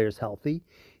keeping players healthy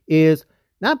is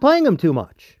not playing them too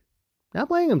much. Not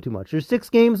playing them too much. There's 6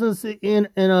 games in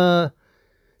a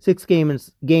 6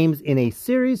 games in a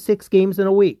series, 6 games in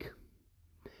a week.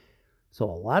 So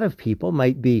a lot of people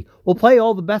might be, we'll play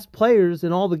all the best players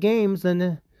in all the games,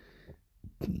 and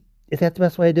is that the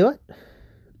best way to do it?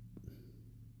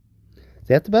 Is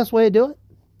that the best way to do it?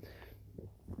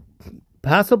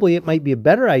 Possibly it might be a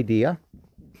better idea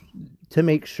to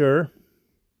make sure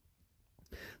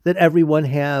that everyone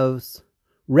has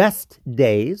rest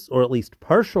days, or at least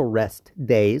partial rest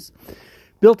days,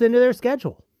 built into their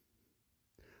schedule.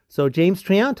 So James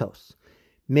Triantos,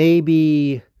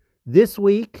 maybe this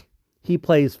week he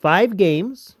plays 5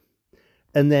 games,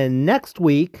 and then next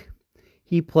week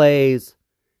he plays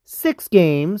 6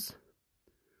 games,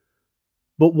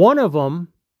 but one of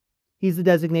them, he's a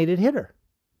designated hitter.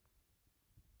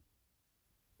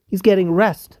 He's getting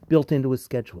rest built into his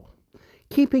schedule,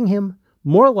 keeping him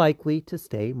more likely to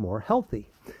stay more healthy.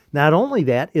 Not only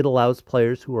that, it allows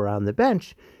players who are on the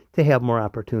bench to have more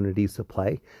opportunities to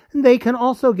play, and they can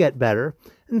also get better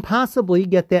and possibly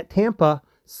get that Tampa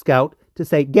scout to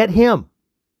say, get him.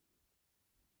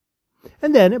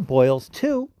 And then it boils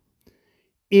to,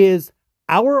 is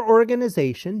our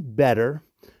organization better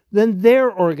than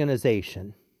their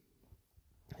organization?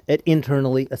 at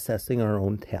internally assessing our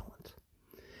own talent.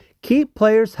 Keep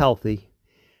players healthy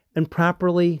and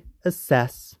properly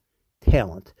assess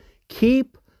talent.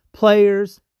 Keep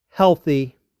players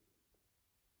healthy.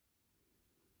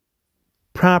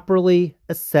 Properly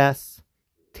assess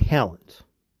talent.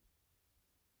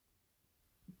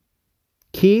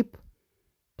 Keep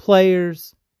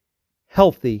players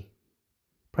healthy.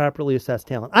 Properly assess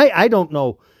talent. I don't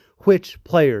know which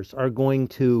players are going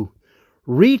to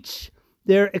reach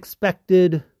their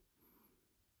expected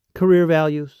career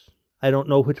values. I don't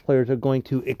know which players are going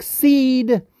to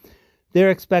exceed their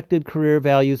expected career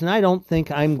values, and I don't think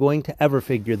I'm going to ever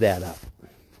figure that out.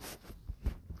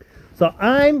 So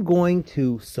I'm going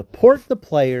to support the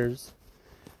players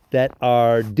that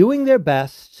are doing their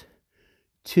best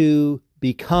to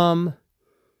become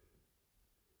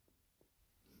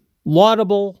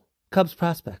laudable Cubs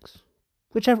prospects,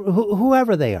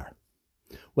 whoever they are.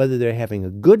 Whether they're having a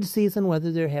good season,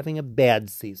 whether they're having a bad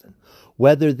season,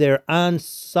 whether they're on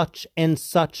such and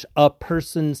such a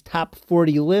person's top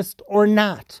 40 list or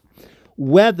not,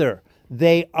 whether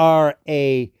they are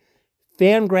a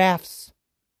Fangraphs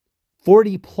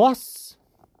 40 plus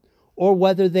or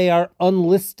whether they are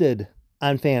unlisted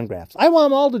on Fangraphs. I want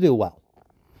them all to do well.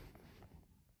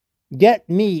 Get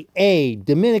me a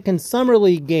Dominican Summer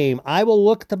League game. I will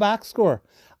look at the box score.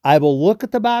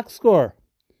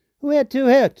 Who had 2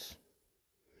 hits?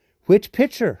 Which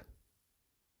pitcher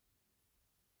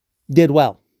did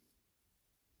well?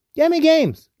 Get me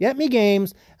games.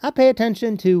 I'll pay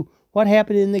attention to what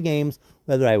happened in the games,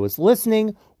 whether I was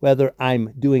listening, whether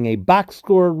I'm doing a box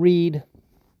score read.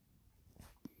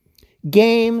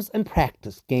 Games and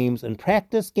practice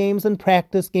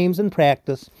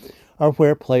are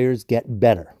where players get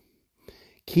better.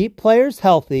 Keep players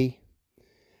healthy.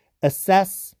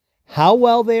 Assess how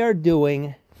well they are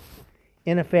doing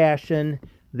in a fashion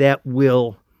that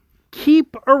will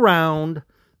keep around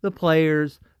the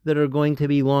players that are going to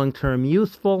be long-term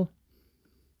useful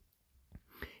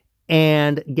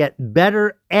and get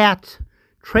better at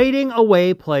trading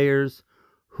away players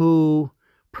who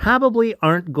probably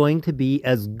aren't going to be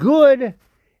as good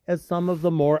as some of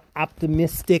the more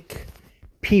optimistic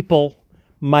people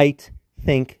might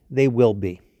think they will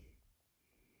be.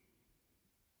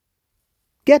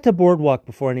 Get to Boardwalk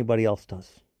before anybody else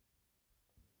does.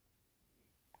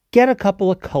 Get a couple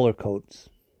of color codes.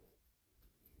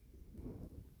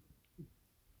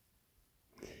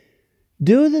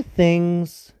 Do the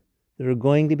things that are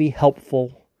going to be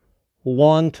helpful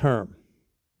long term.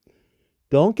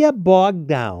 Don't get bogged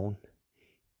down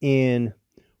in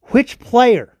which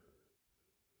player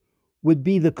would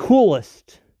be the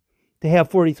coolest to have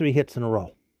 43 hits in a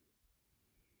row.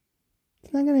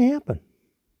 It's not going to happen.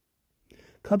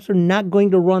 Cubs are not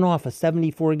going to run off a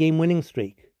 74-game winning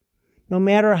streak, no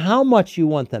matter how much you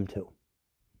want them to.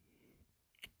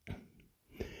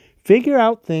 Figure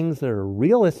out things that are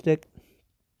realistic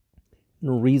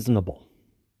and reasonable.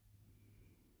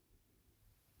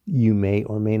 You may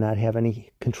or may not have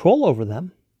any control over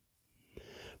them.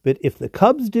 But if the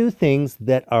Cubs do things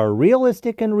that are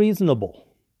realistic and reasonable,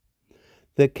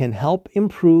 that can help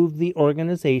improve the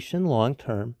organization long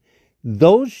term,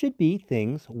 those should be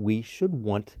things we should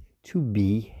want to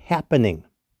be happening.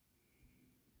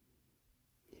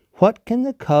 What can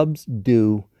the Cubs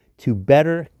do to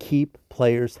better keep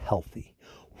players healthy?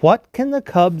 What can the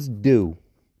Cubs do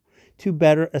to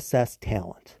better assess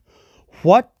talent?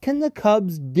 What can the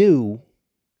Cubs do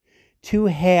to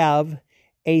have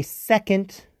a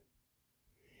second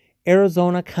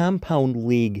Arizona Compound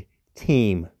League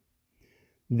team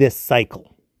this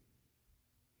cycle?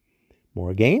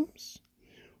 More games,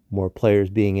 more players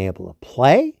being able to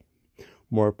play,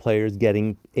 more players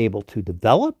getting able to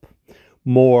develop,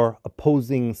 more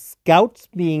opposing scouts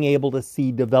being able to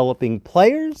see developing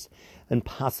players and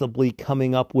possibly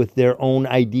coming up with their own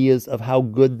ideas of how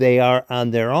good they are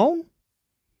on their own.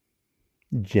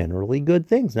 Generally good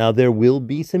things. Now, there will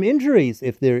be some injuries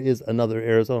if there is another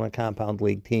Arizona Compound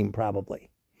League team, probably.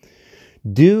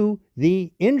 Do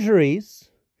the injuries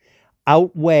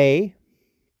outweigh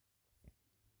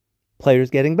players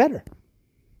getting better?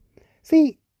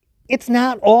 See, it's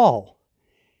not all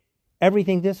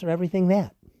everything this or everything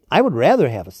that. I would rather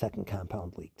have a second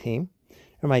Compound League team.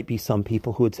 There might be some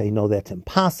people who would say, no, that's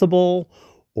impossible,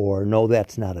 or no,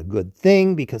 that's not a good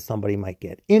thing because somebody might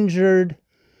get injured.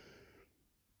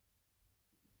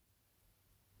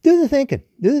 Do the thinking.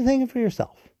 Do the thinking for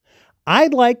yourself.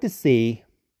 I'd like to see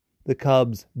the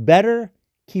Cubs better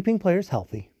keeping players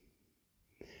healthy,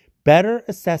 better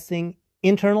assessing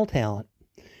internal talent,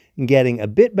 and getting a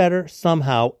bit better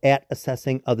somehow at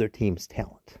assessing other teams'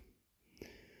 talent.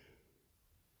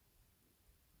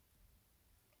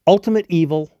 Ultimate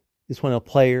evil is when a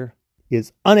player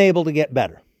is unable to get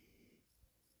better.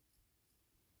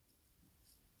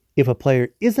 If a player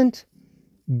isn't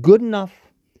good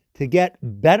enough to get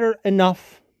better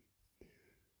enough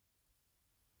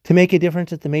to make a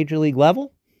difference at the major league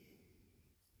level,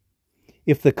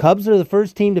 if the Cubs are the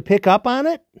first team to pick up on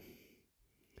it,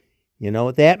 you know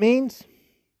what that means?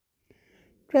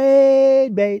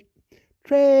 Trade bait.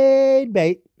 Trade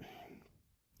bait.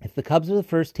 If the Cubs are the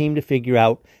first team to figure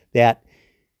out that,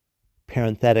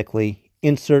 parenthetically,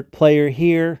 insert player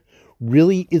here,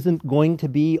 really isn't going to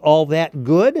be all that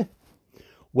good,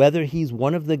 whether he's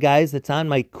one of the guys that's on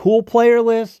my cool player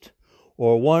list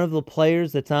or one of the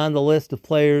players that's on the list of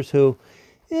players who,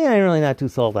 I'm really not too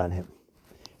sold on him.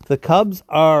 If the Cubs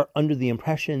are under the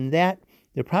impression that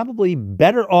they're probably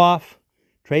better off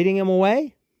trading him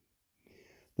away,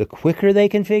 the quicker they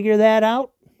can figure that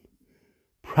out,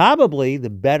 probably the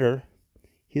better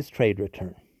his trade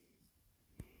return.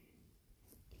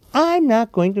 I'm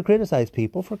not going to criticize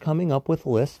people for coming up with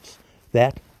lists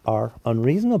that are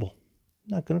unreasonable.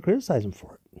 I'm not going to criticize them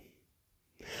for it.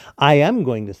 I am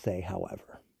going to say,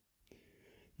 however,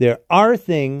 there are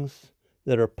things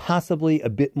that are possibly a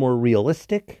bit more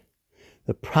realistic,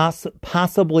 that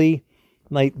possibly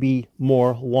might be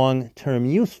more long-term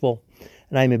useful,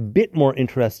 and I'm a bit more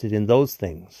interested in those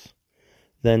things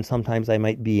than sometimes I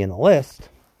might be in a list.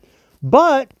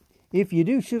 But if you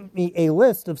do shoot me a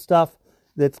list of stuff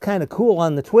that's kind of cool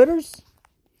on the Twitters,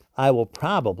 I will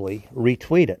probably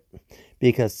retweet it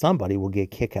because somebody will get a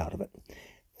kick out of it.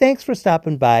 Thanks for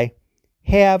stopping by.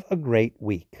 Have a great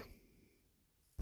week.